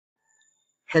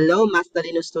Hello,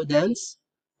 MathTalino students!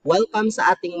 Welcome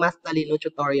sa ating MathTalino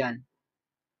tutorial.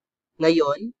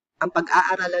 Ngayon, ang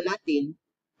pag-aaralan natin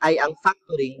ay ang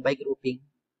factoring by grouping.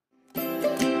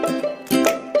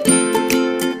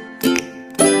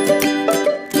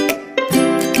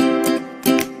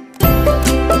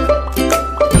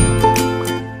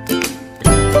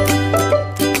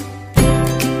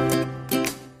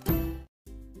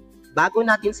 Bago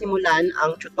natin simulan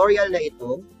ang tutorial na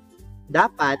ito,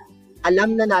 dapat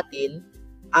alam na natin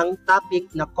ang topic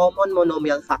na common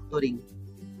monomial factoring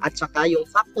at saka yung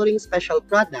factoring special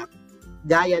product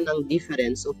gaya ng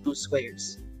difference of two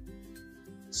squares.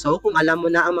 So, kung alam mo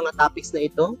na ang mga topics na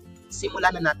ito,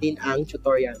 simulan na natin ang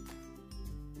tutorial.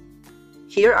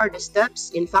 Here are the steps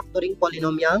in factoring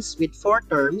polynomials with four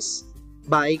terms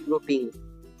by grouping.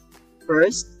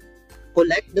 First,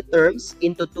 collect the terms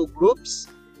into two groups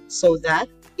so that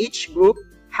each group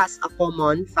has a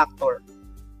common factor.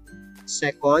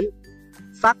 Second,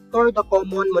 factor the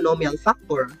common monomial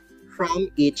factor from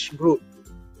each group.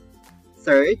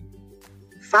 Third,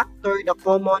 factor the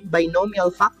common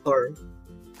binomial factor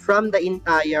from the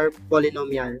entire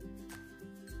polynomial.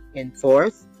 And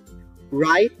fourth,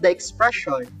 write the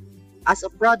expression as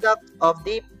a product of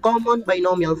the common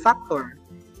binomial factor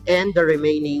and the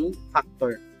remaining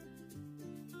factor.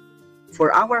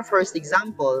 For our first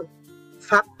example,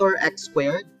 factor x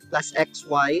squared plus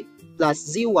xy plus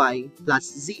zy plus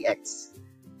zx.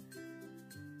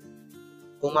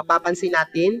 Kung mapapansin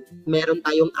natin, meron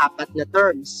tayong apat na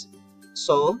terms.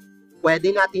 So, pwede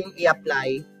natin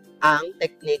i-apply ang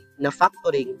technique na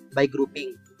factoring by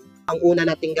grouping. Ang una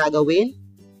nating gagawin,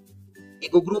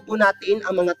 igugrupo natin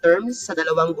ang mga terms sa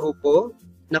dalawang grupo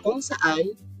na kung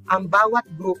saan ang bawat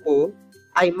grupo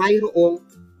ay mayroong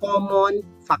common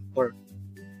factor.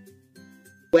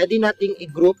 Pwede nating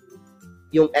i-group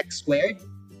yung x squared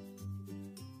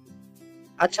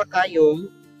at saka yung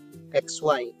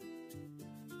xy.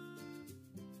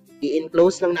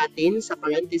 I-enclose lang natin sa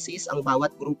parenthesis ang bawat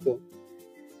grupo.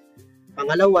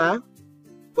 Pangalawa,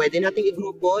 pwede nating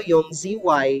i-grupo yung zy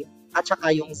at saka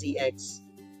yung zx.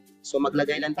 So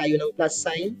maglagay lang tayo ng plus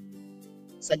sign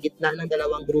sa gitna ng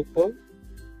dalawang grupo.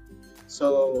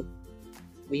 So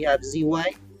we have zy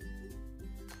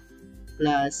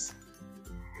plus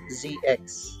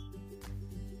zx.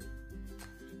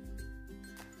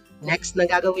 Next na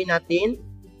gagawin natin,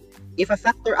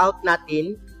 i-factor out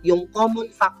natin yung common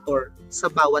factor sa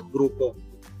bawat grupo.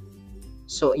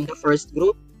 So in the first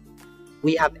group,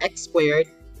 we have x squared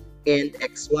and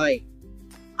xy.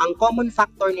 Ang common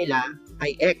factor nila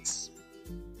ay x.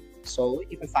 So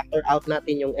i-factor out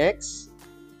natin yung x.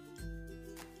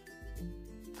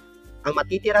 Ang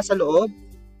matitira sa loob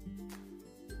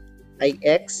ay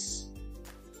x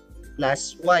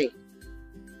plus y.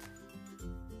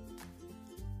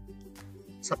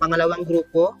 Sa pangalawang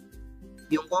grupo,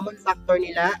 yung common factor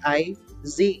nila ay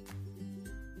z.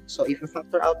 So, if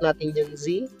factor out natin yung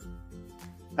z,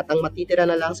 at ang matitira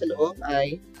na lang sa loob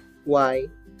ay y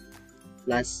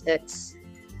plus x.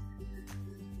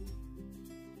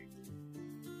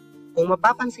 Kung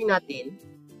mapapansin natin,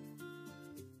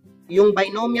 yung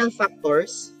binomial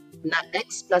factors na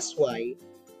x plus y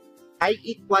ay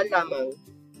equal lamang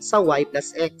sa y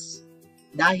plus x.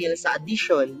 Dahil sa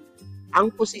addition, ang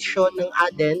posisyon ng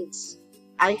addends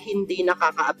ay hindi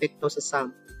nakakaapekto sa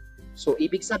sum. So,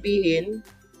 ibig sabihin,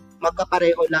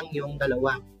 magkapareho lang yung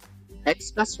dalawa.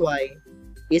 X plus y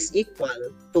is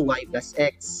equal to y plus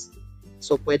x.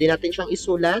 So, pwede natin siyang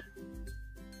isulat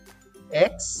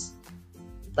x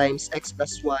times x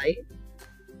plus y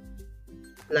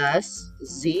plus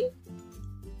z.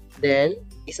 Then,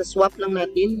 isa-swap lang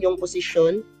natin yung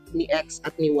posisyon ni x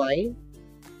at ni y.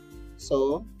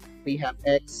 So, we have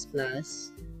x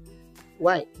plus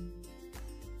y.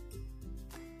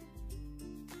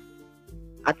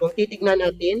 At kung titignan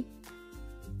natin,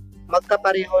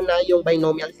 magkapareho na yung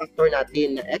binomial factor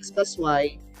natin na x plus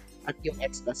y at yung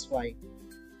x plus y.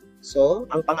 So,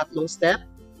 ang pangatlong step,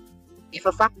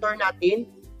 ifa-factor natin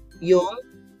yung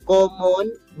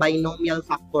common binomial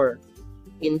factor.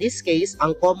 In this case,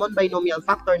 ang common binomial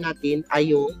factor natin ay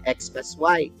yung x plus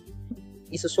y.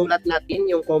 Isusulat natin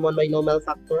yung common binomial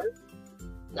factor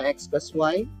na x plus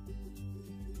y.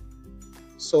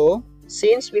 So,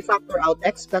 since we factor out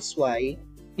x plus y,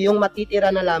 yung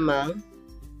matitira na lamang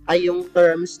ay yung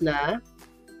terms na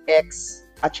x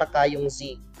at saka yung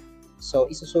z.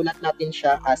 So, isusulat natin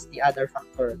siya as the other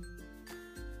factor.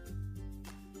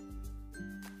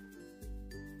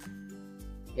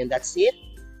 And that's it.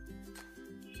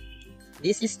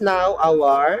 This is now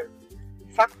our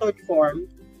factored form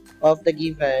of the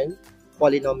given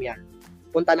polynomial.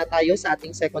 Punta na tayo sa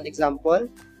ating second example.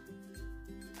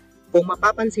 Kung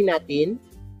mapapansin natin,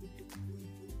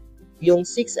 yung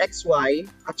 6xy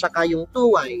at saka yung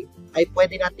 2y ay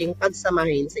pwede nating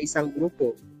pagsamahin sa isang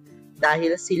grupo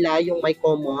dahil sila yung may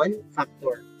common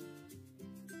factor.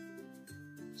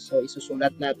 So,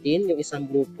 isusulat natin yung isang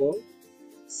grupo,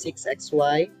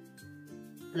 6xy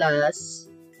plus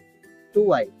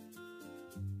 2y.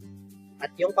 At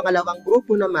yung pangalawang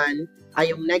grupo naman ay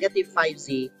yung negative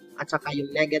 5z at saka yung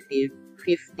negative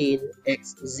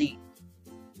 15xz.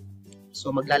 So,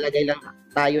 maglalagay lang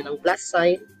tayo ng plus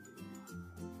sign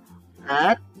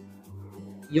at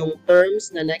yung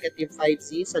terms na negative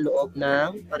 5z sa loob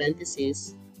ng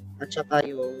parenthesis at saka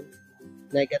yung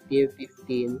negative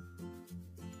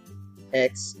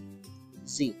 15xz.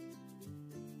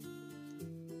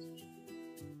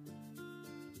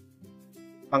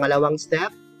 Pangalawang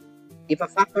step,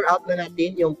 ipa-factor out na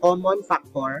natin yung common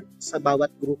factor sa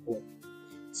bawat grupo.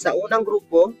 Sa unang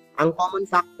grupo, ang common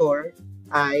factor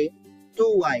ay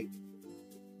 2y.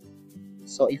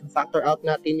 So, ipa-factor out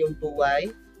natin yung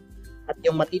 2y at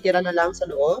yung matitira na lang sa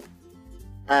loob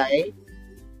ay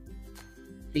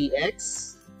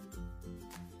 3x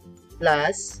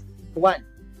plus 1.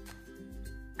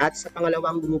 At sa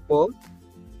pangalawang grupo,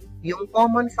 yung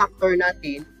common factor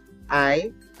natin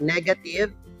ay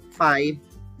negative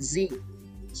 5z.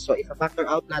 So, ipa-factor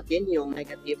out natin yung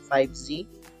negative 5z.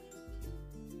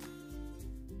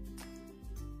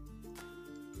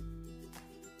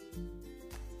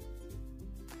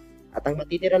 At ang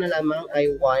matitira na lamang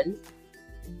ay 1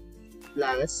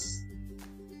 plus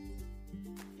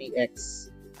 3x.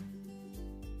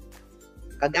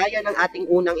 Kagaya ng ating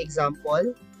unang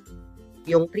example,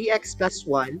 yung 3x plus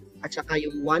 1 at saka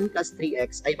yung 1 plus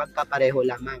 3x ay magkapareho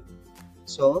lamang.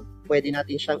 So, pwede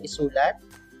natin siyang isulat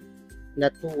na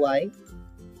 2y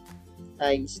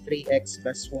times 3x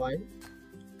plus 1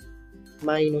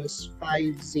 minus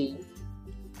 5z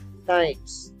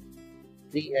times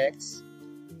 3x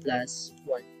plus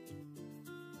 1.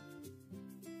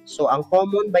 So, ang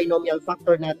common binomial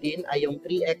factor natin ay yung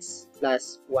 3x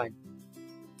plus 1.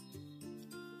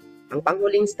 Ang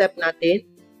panghuling step natin,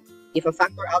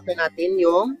 ipa-factor out na natin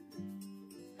yung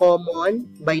common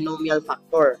binomial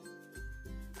factor.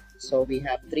 So, we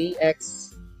have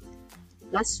 3x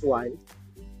plus 1.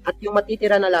 At yung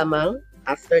matitira na lamang,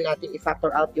 after natin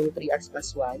i-factor out yung 3x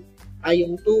plus 1, ay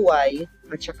yung 2y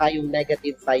at saka yung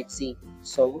negative 5z.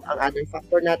 So, ang other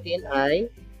factor natin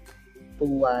ay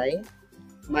 2y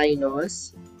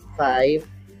minus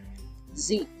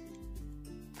 5z.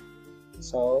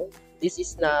 So, this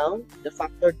is now the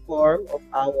factored form of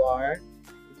our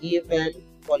given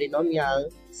polynomial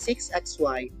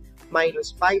 6xy minus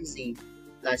 5z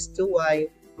plus 2y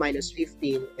minus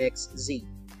 15xz.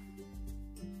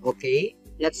 Okay,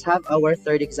 let's have our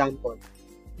third example.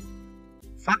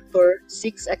 Factor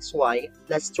 6xy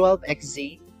plus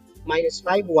 12xz minus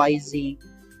 5yz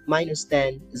minus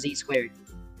 10z squared.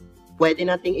 Pwede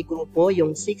nating igrupo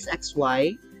yung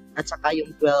 6xy at saka yung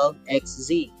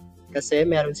 12xz kasi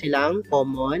meron silang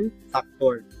common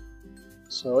factor.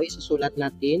 So, isusulat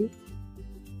natin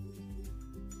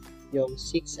yung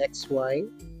 6xy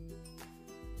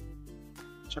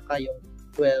tsaka yung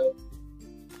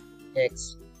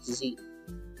 12xz.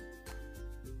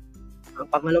 Ang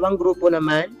pangalawang grupo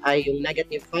naman ay yung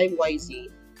negative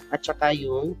 5yz at saka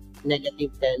yung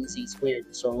negative 10z squared.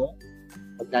 So,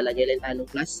 maglalagay lang tayo ng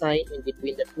plus sign in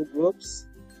between the two groups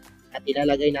at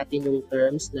ilalagay natin yung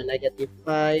terms na negative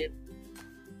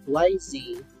 5yz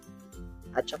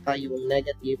at saka yung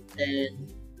negative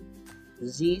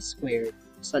 10z squared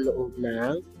sa loob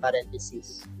ng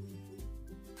parenthesis.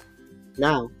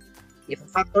 Now,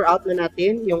 i-factor out na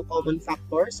natin yung common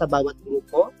factor sa bawat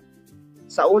grupo.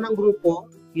 Sa unang grupo,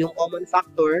 yung common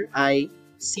factor ay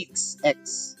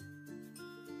 6x.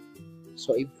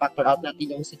 So, i-factor out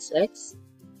natin yung 6x.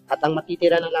 At ang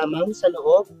matitira na lamang sa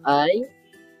loob ay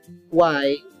y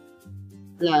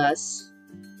plus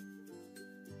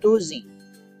 2z.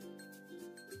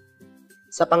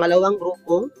 Sa pangalawang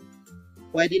grupo,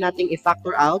 pwede nating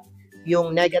i-factor out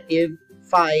yung negative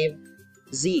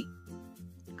 5z.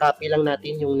 Copy lang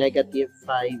natin yung negative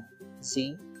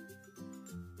 5z.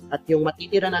 At yung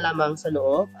matitira na lamang sa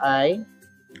loob ay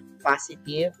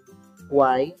positive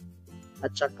y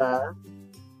at saka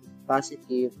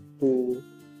positive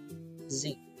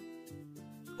 2z.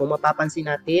 Kung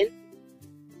mapapansin natin,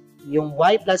 yung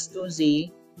y plus 2z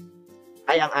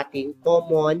ay ang ating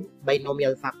common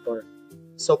binomial factor.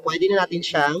 So, pwede na natin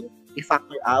siyang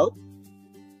i-factor out.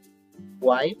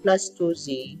 Y plus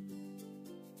 2z.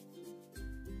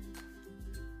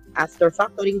 After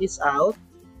factoring this out,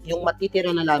 yung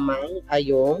matitira na lamang ay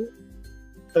yung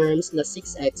terms na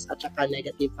 6x at saka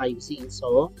negative 5z.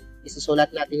 So, isusulat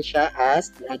natin siya as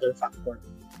the other factor.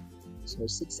 So,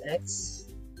 6x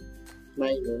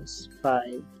minus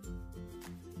 5z.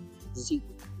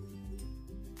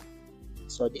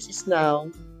 So, this is now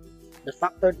the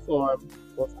factored form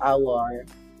of our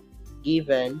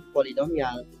given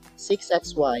polynomial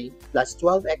 6xy plus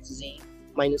 12xz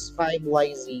minus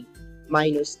 5yz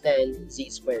minus 10z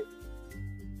squared.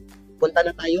 Punta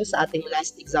na tayo sa ating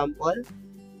last example.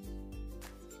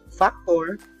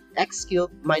 Factor x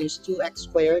cubed minus 2x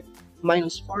squared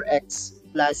minus 4x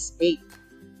plus 8.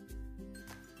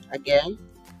 Again,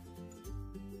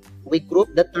 we group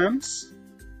the terms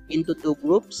into two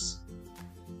groups.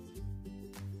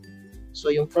 So,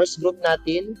 yung first group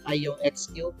natin ay yung x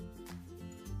cubed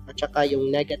at saka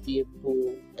yung negative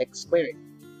 2x squared.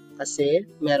 Kasi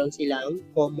meron silang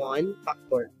common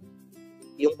factor.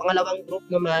 Yung pangalawang group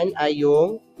naman ay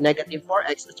yung negative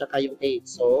 4x at saka yung 8.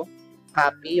 So,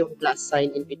 copy yung plus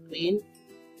sign in between.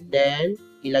 Then,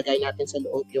 ilagay natin sa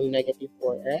loob yung negative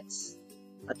 4x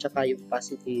at saka yung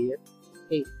positive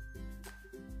 8.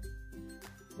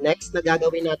 Next na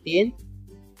gagawin natin,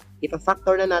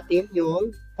 ipa-factor na natin yung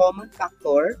common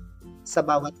factor sa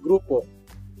bawat grupo.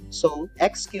 So,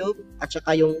 x cubed at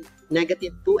saka yung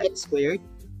negative 2x squared,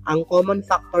 ang common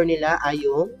factor nila ay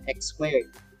yung x squared.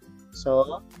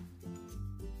 So,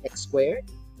 x squared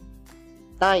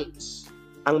times.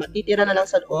 Ang matitira na lang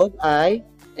sa loob ay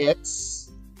x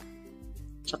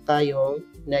tsaka yung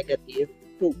negative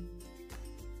 2.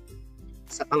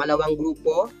 Sa pangalawang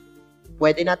grupo,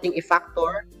 pwede nating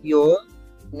i-factor yung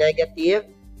negative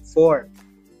 4.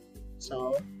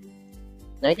 So,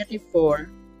 negative 4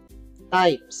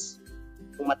 times.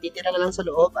 Kung matitira na lang sa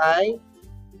loob ay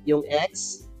yung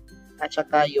x at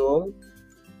saka yung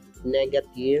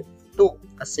negative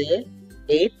 2. Kasi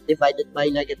 8 divided by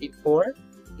negative 4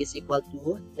 is equal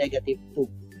to negative 2.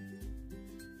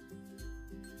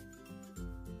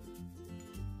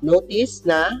 Notice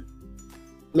na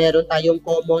meron tayong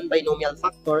common binomial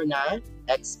factor na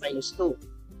x minus 2.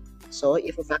 So,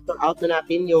 if factor out na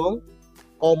natin yung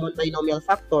common binomial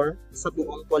factor sa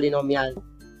buong polynomial,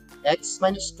 x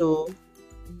minus 2,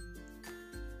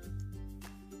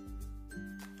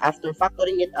 after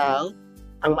factoring it out,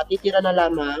 ang matitira na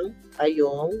lamang ay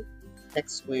yung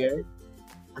x squared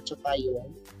at saka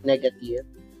yung negative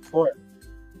 4.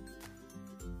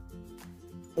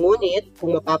 Ngunit,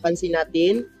 kung mapapansin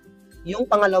natin, yung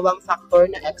pangalawang factor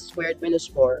na x squared minus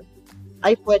 4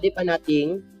 ay pwede pa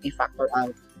nating i-factor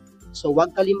out. So,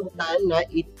 huwag kalimutan na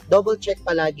i-double check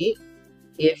palagi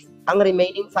if ang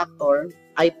remaining factor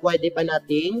ay pwede pa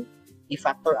nating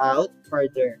i-factor out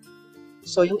further.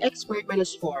 So, yung x squared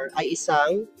minus 4 ay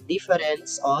isang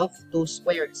difference of two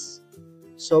squares.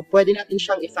 So, pwede natin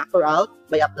siyang i-factor out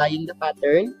by applying the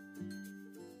pattern.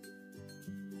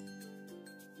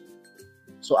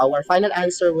 So, our final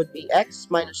answer would be x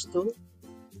minus 2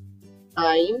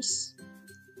 times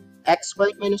x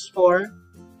squared minus 4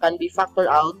 can be factored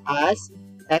out as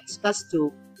x plus 2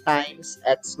 times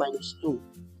x minus 2.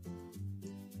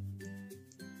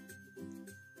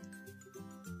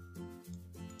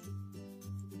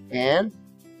 And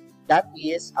that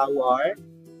is our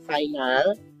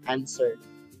final answer.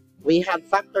 We have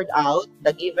factored out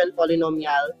the given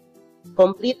polynomial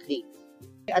completely.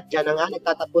 At dyan na nga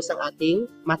nagtatapos ang ating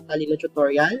MathTalino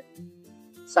tutorial.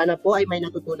 Sana po ay may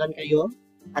natutunan kayo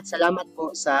at salamat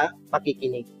po sa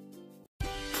pakikinig.